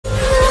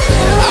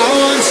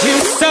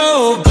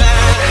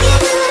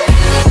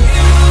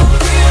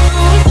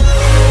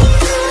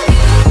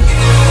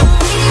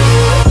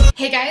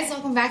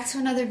back to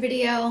another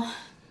video.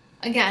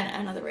 Again,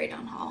 another Rae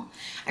Dunn haul.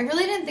 I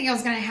really didn't think I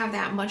was going to have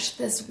that much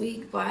this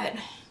week, but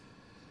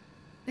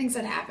things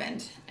had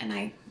happened, and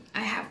I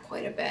have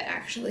quite a bit,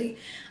 actually.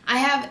 I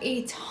have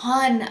a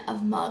ton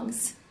of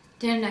mugs.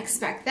 Didn't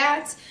expect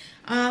that.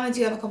 I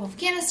do have a couple of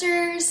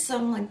canisters,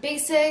 some like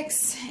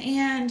basics,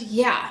 and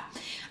yeah.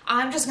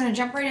 I'm just going to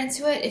jump right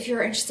into it. If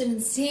you're interested in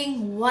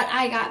seeing what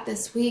I got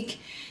this week,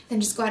 then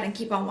just go ahead and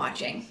keep on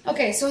watching.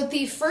 Okay, so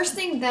the first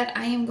thing that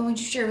I am going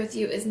to share with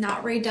you is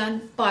not Rae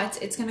Dunn,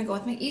 but it's going to go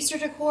with my Easter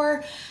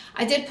decor.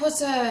 I did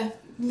post a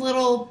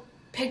little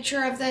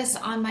picture of this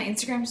on my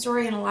Instagram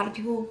story, and a lot of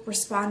people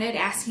responded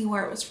asking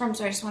where it was from,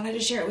 so I just wanted to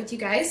share it with you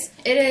guys.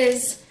 It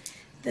is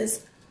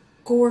this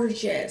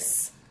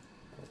gorgeous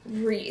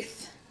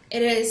wreath.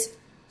 It is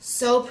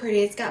so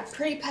pretty. It's got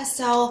pretty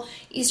pastel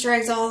Easter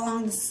eggs all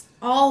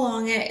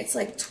along it. It's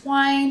like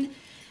twine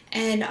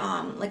and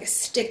like a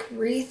stick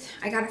wreath.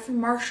 I got it from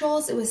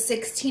Marshall's. It was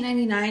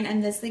 $16.99,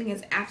 and this thing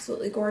is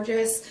absolutely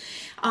gorgeous.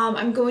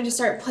 I'm going to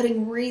start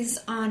putting wreaths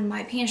on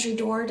my pantry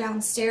door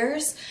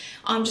downstairs,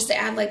 just to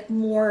add like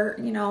more,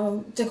 you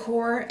know,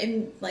 decor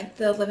in like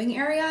the living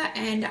area.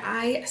 And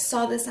I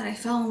saw this and I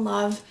fell in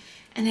love,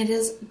 and it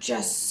is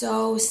just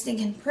so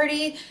stinking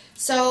pretty.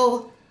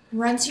 So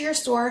run to your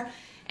store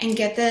and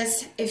get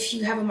this if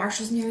you have a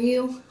Marshall's near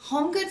you.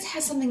 Homegoods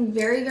has something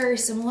very, very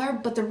similar,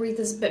 but the wreath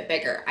is a bit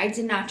bigger. I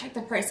did not check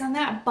the price on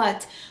that,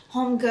 but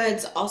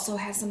Homegoods also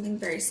has something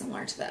very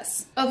similar to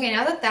this. Okay,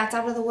 now that that's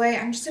out of the way,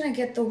 I'm just gonna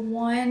get the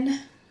one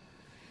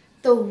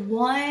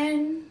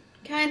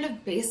kind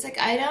of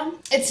basic item.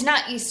 It's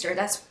not Easter,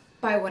 that's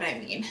by what I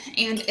mean.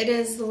 And it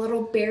is the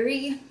little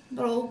berry,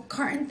 little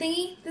carton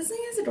thingy. This thing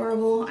is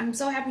adorable. I'm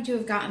so happy to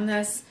have gotten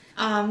this.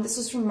 This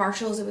was from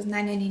Marshall's. It was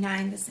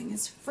 $9.99. This thing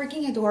is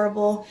freaking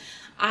adorable.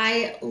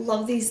 I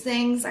love these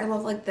things. I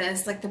love like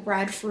this, like the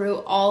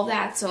breadfruit, all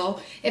that. So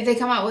if they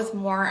come out with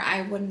more,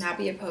 I would not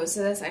be opposed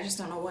to this. I just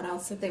don't know what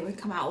else that they would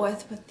come out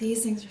with, but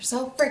these things are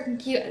so freaking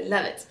cute. I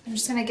love it. I'm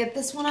just gonna get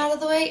this one out of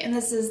the way, and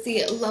this is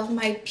the Love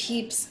My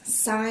Peeps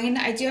sign.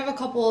 I do have a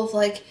couple of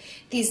like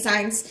these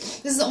signs.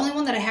 This is the only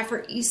one that I have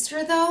for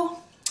Easter though,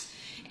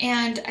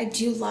 and I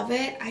do love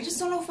it. I just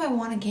don't know if I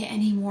want to get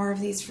any more of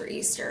these for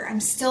Easter. I'm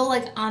still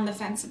like on the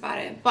fence about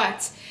it,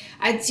 but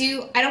I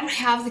don't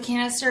have the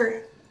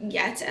canister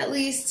yet, at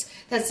least,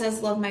 that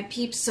says Love My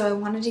Peeps, so I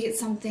wanted to get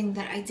something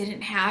that I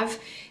didn't have.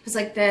 It was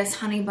like this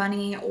honey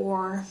bunny,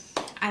 or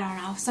I don't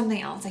know, something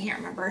else, I can't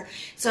remember.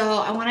 So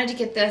I wanted to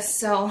get this,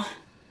 so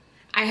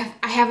I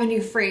have a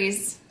new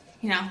phrase,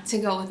 you know, to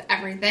go with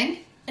everything.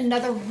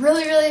 Another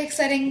really, really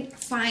exciting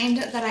find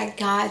that I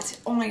got.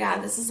 Oh my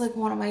god, this is like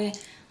one of my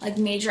like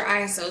major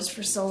ISOs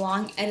for so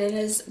long, and it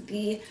is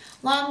the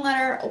Long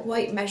Letter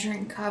white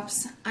measuring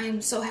cups. I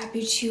am so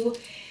happy to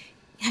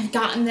have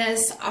gotten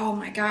this. Oh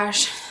my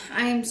gosh,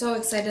 I am so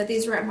excited.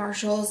 These were at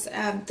Marshall's.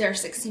 They're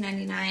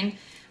 $16.99.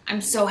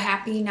 I'm so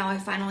happy now. I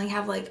finally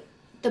have like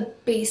the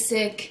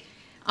basic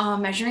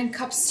measuring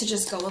cups to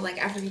just go with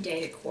like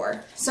everyday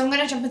decor. So I'm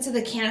gonna jump into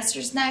the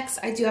canisters next.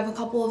 I do have a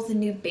couple of the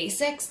new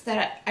basics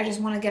that I just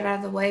want to get out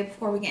of the way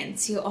before we get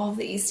into all of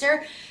the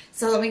Easter.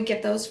 So let me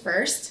get those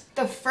first.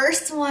 The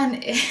first one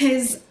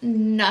is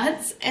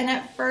nuts, and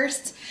at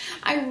first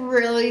I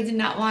really did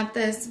not want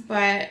this,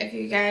 but if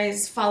you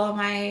guys follow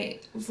my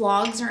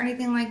vlogs or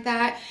anything like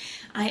that,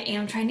 I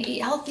am trying to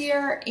eat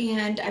healthier,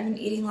 and I've been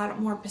eating a lot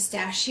more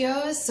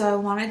pistachios, so I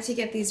wanted to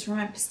get these for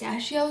my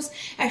pistachios.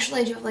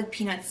 Actually, I do have like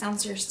peanuts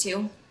downstairs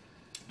too.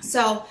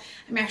 So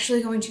I'm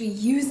actually going to be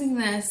using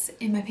this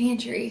in my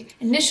pantry.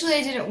 Initially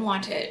I didn't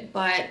want it,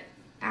 but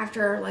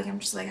after like I'm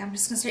just gonna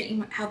start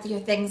eating healthier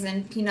things,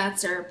 and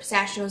peanuts or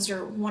pistachios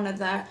or one of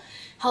the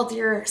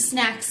healthier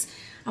snacks,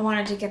 I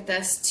wanted to get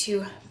this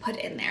to put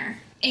in there.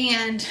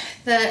 And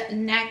the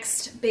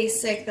next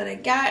basic that I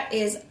got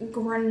is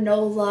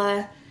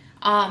granola.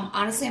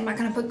 Honestly, I'm not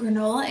gonna put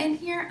granola in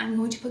here. I'm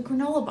going to put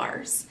granola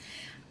bars.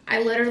 I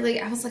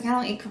was like, I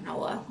don't eat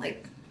granola.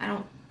 Like,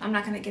 I'm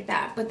not gonna get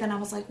that. But then I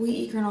was like, we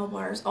eat granola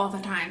bars all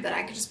the time, that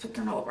I could just put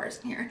granola bars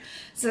in here.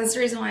 So that's the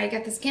reason why I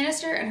got this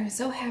canister, and I'm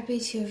so happy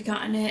to have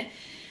gotten it.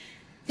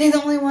 I think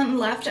the only one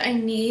left I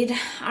need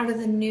out of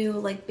the new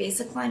like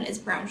basic line is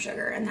brown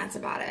sugar, and that's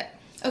about it.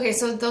 Okay,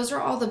 so those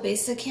are all the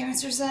basic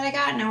canisters that I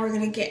got. Now we're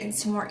gonna get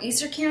into more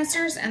Easter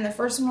canisters, and the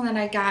first one that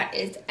I got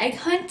is Egg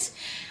Hunt.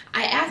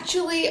 I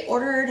actually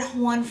ordered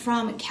one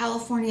from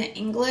California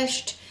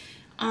Englished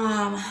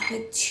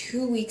like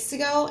 2 weeks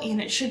ago,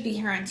 and it should be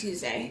here on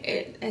Tuesday.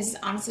 It has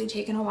honestly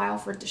taken a while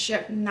for it to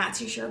ship. I'm not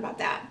too sure about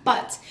that,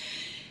 but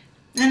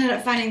I ended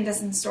up finding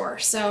this in store,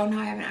 so now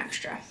I have an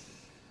extra.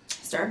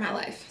 Start of my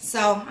life.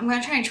 So I'm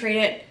gonna try and trade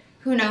it.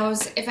 Who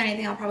knows? If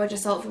anything, I'll probably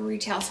just sell it for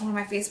retail to one of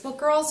my Facebook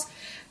girls.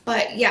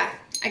 But yeah,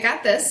 I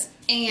got this.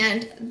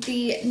 And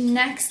the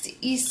next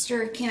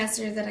Easter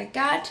canister that I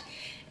got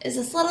is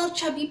this little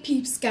chubby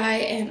Peeps guy,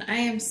 and I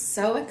am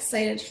so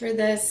excited for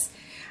this.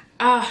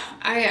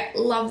 I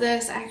love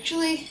this. I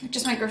actually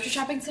just went grocery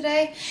shopping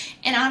today,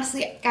 and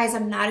honestly, guys,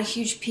 I'm not a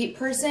huge Peep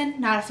person,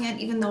 not a fan,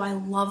 even though I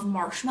love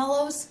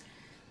marshmallows.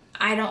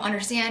 I don't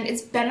understand.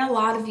 It's been a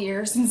lot of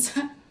years since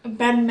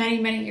been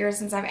many years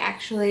since I've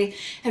actually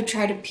have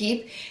tried a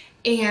Peep,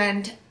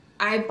 and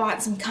I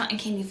bought some cotton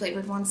candy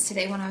flavored ones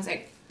today when I was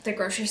at the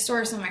grocery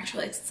store, so I'm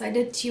actually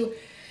excited to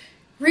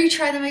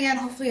retry them again.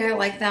 Hopefully I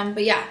like them.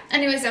 But yeah,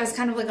 anyways, that was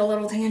kind of like a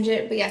little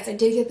tangent, but yes, I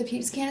did get the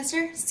Peeps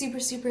canister.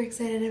 Super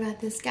excited about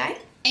this guy.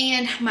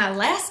 And my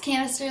last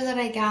canister that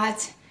I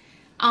got,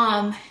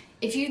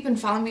 if you've been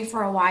following me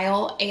for a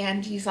while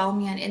and you follow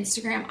me on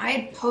Instagram, I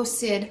had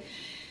posted,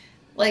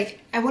 like,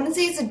 I wouldn't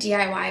say it's a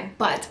DIY,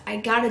 but I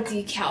got a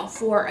decal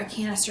for a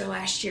canister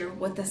last year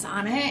with this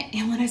on it,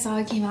 and when I saw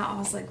it came out, I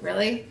was like,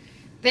 really?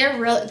 They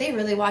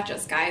really watch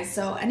us, guys.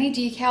 So any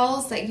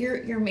decals that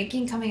you're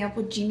making, coming up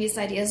with genius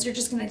ideas, you're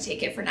just gonna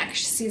take it for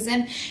next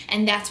season,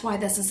 and that's why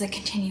this is a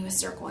continuous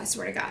circle, I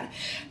swear to God.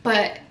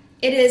 But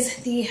it is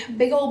the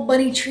big old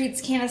bunny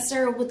treats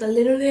canister with the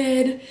little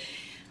head.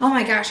 Oh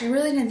my gosh, I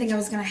really didn't think I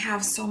was gonna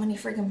have so many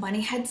freaking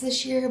bunny heads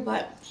this year,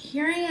 but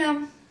here I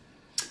am.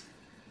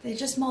 They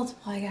just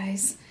multiply,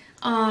 guys.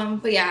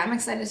 But yeah, I'm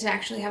excited to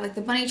actually have like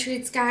the bunny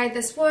treats guy.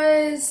 This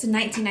was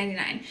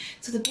 $19.99.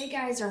 So the big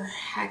guys are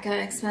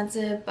hecka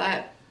expensive,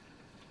 but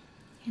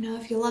you know,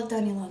 if you love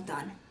Dunn, you love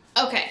Dunn.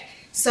 Okay,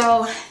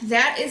 so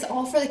that is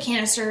all for the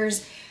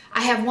canisters.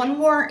 I have one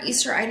more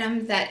Easter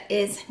item that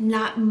is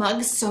not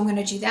mugs, so I'm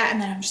gonna do that,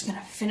 and then I'm just gonna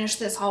finish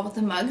this haul with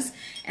the mugs.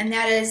 And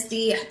that is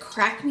the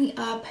Crack Me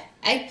Up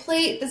egg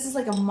plate. This is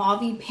like a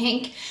mauvey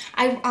pink.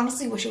 I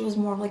honestly wish it was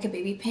more like a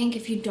baby pink.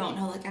 If you don't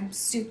know, like, I'm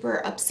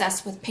super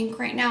obsessed with pink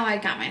right now. I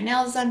got my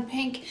nails done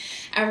pink,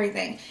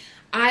 everything.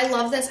 I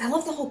love this. I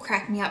love the whole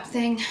Crack Me Up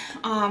thing.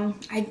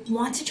 I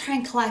want to try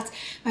and collect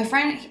my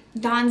friend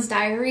Dawn's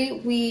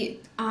diary. We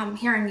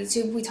here on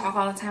YouTube, we talk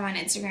all the time on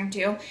Instagram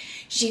too.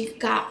 She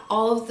got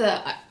all of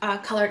the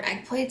colored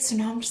egg plates, so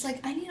now I'm just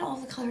like, I need all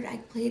of the colored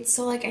egg plates.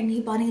 So like, I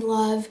need Bunny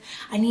Love,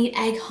 I need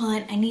Egg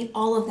Hunt, I need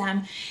all of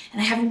them,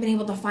 and I haven't been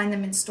able to find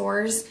them in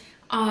stores.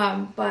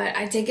 But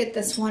I did get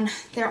this one.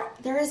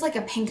 There is like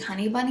a pink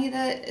honey bunny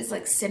that is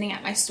like sitting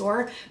at my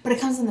store, but it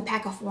comes in the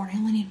pack of 4 and I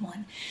only need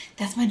one.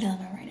 That's my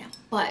dilemma right now.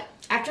 But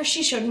after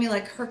she showed me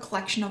like her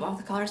collection of all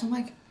the colors, I'm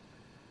like,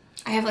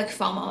 I have like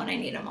FOMO and I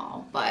need them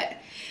all. But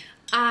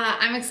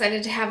I'm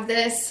excited to have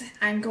this.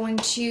 I'm going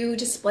to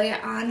display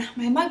it on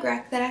my mug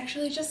rack that I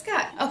actually just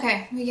got.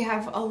 Okay, we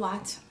have a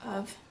lot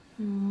of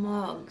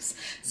mugs.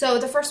 So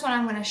the first one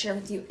I'm going to share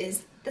with you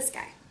is this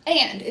guy.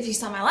 And if you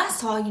saw my last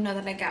haul, you know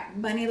that I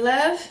got Bunny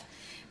Love,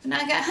 but now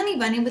I got Honey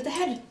Bunny with the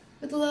head,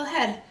 with the little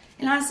head.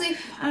 And honestly,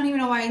 I don't even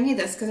know why I need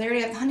this, because I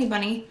already have the Honey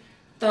Bunny,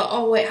 the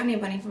all-white Honey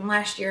Bunny from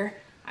last year.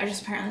 I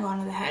just apparently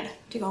wanted the head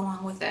to go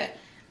along with it.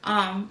 But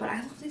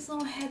I love these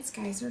little heads,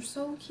 guys. They're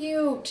so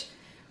cute.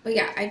 But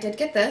yeah, I did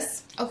get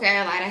this. Okay,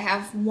 I lied. I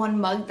have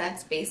one mug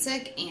that's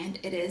basic, and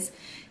it is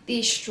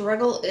The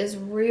Struggle is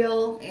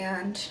Real,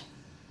 and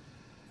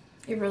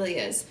it really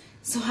is.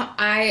 So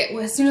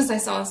as soon as I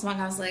saw this mug,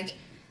 I was like,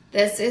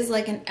 this is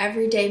like an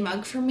everyday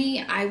mug for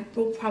me. I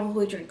will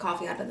probably drink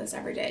coffee out of this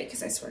every day,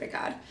 because I swear to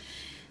God,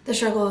 the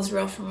struggle is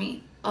real for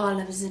me all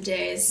of the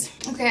days.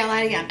 Okay, I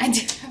lied again. I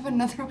do have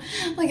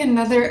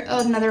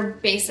another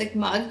basic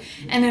mug,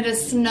 and it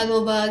is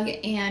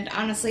Snugglebug. And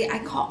honestly, I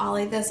call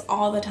Ollie this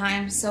all the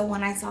time. So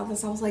when I saw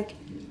this, I was like,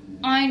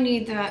 I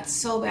need that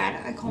so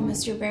bad. I call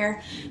Mr.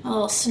 Bear a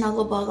little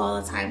Snugglebug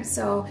all the time.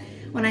 So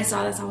when I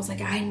saw this, I was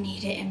like, I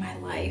need it in my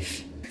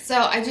life. So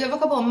I do have a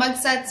couple of mug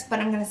sets, but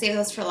I'm gonna save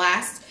those for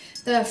last.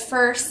 The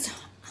first,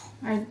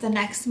 or the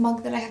next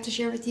mug that I have to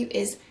share with you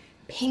is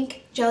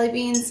pink jelly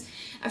beans.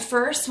 At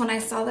first, when I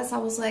saw this, I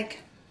was like,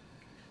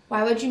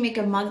 why would you make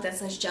a mug that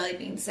says jelly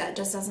beans? That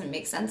just doesn't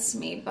make sense to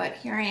me, but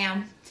here I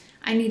am.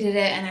 I needed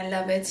it and I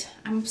love it.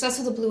 I'm obsessed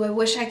with the blue. I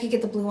wish I could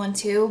get the blue one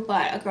too,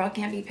 but a girl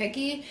can't be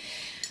picky.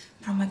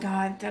 Oh my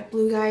God, that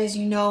blue, guys,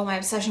 you know my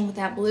obsession with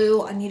that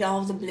blue. I need all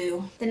of the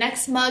blue. The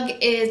next mug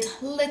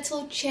is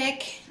Little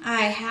Chick.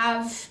 I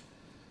have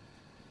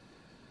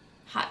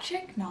Hot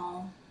Chick?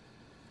 No.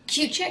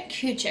 Cute Chick?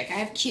 Cute Chick. I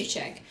have Cute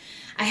Chick.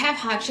 I have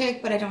Hot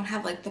Chick, but I don't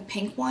have like the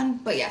pink one.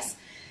 But yes,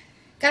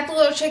 got the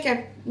Little Chick.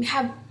 I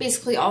have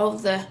basically all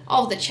of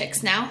the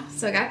chicks now.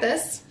 So I got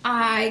this.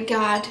 I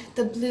got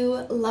the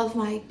blue Love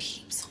My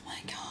Peeps. Oh my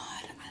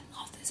God, I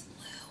love this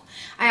blue.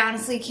 I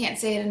honestly can't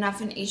say it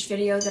enough in each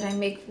video that I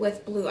make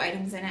with blue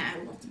items in it. I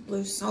love the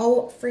blue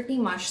so freaking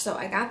much. So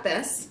I got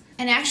this.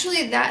 And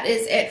actually that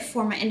is it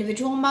for my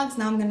individual mugs.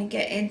 Now I'm going to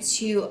get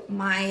into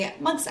my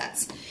mug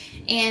sets.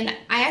 And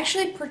I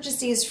actually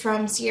purchased these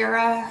from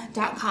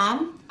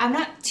Sierra.com. I'm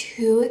not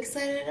too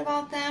excited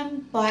about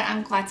them, but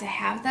I'm glad to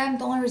have them.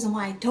 The only reason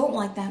why I don't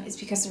like them is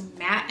because they're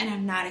matte and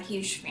I'm not a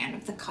huge fan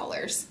of the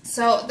colors.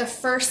 So the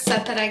first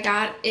set that I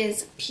got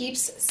is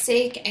Peeps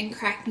Sake and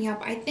Crack Me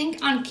Up. I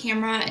think on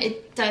camera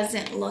it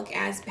doesn't look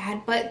as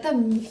bad, but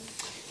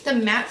the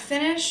matte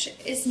finish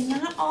is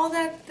not all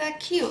that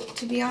cute,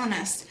 to be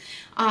honest.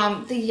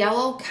 The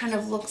yellow kind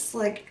of looks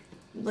like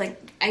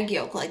egg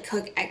yolk, like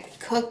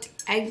cooked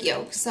egg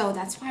yolk, so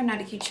that's why I'm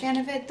not a huge fan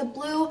of it. The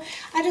blue,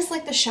 I just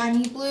like the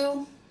shiny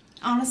blue.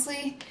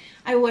 Honestly,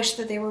 I wish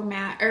that they were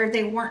matte, or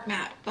they weren't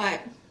matte, but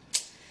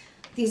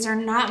These are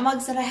not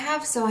mugs that I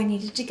have, so I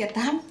needed to get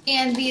them.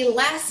 And the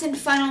last and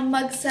final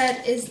mug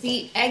set is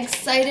the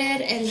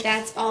Egg-Cited, and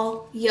that's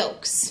all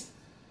yolks.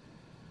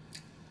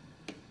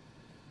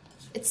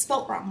 It's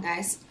spelt wrong,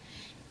 guys.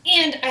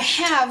 And I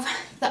have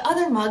the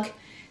other mug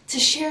to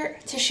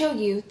show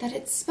you that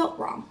it's spelt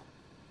wrong.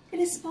 It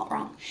is spelt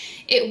wrong.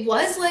 It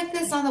was like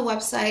this on the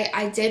website.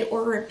 I did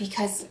order it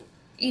because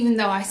even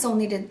though I still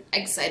needed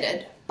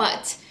Egg-Cited,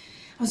 but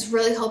I was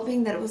really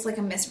hoping that it was like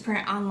a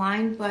misprint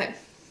online, but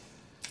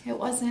it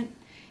wasn't.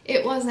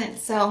 It wasn't.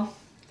 So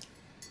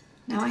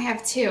now I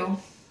have two.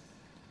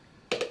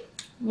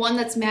 One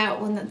that's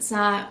matte, one that's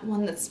not,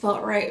 one that's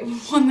spelt right,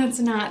 one that's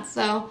not.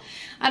 So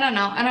I don't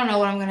know. I don't know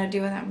what I'm going to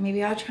do with it.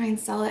 Maybe I'll try and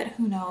sell it.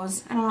 Who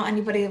knows? I don't know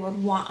anybody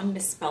would want a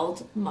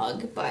misspelled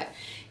mug, but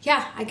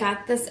yeah, I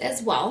got this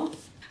as well.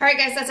 Alright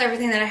guys, that's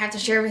everything that I have to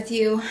share with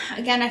you.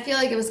 Again, I feel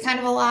like it was kind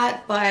of a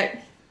lot, but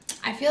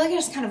I feel like I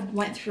just kind of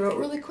went through it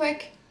really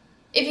quick.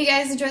 If you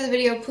guys enjoyed the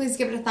video, please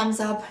give it a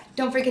thumbs up.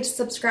 Don't forget to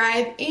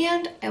subscribe,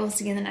 and I will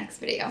see you in the next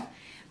video.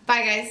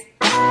 Bye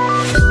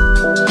guys.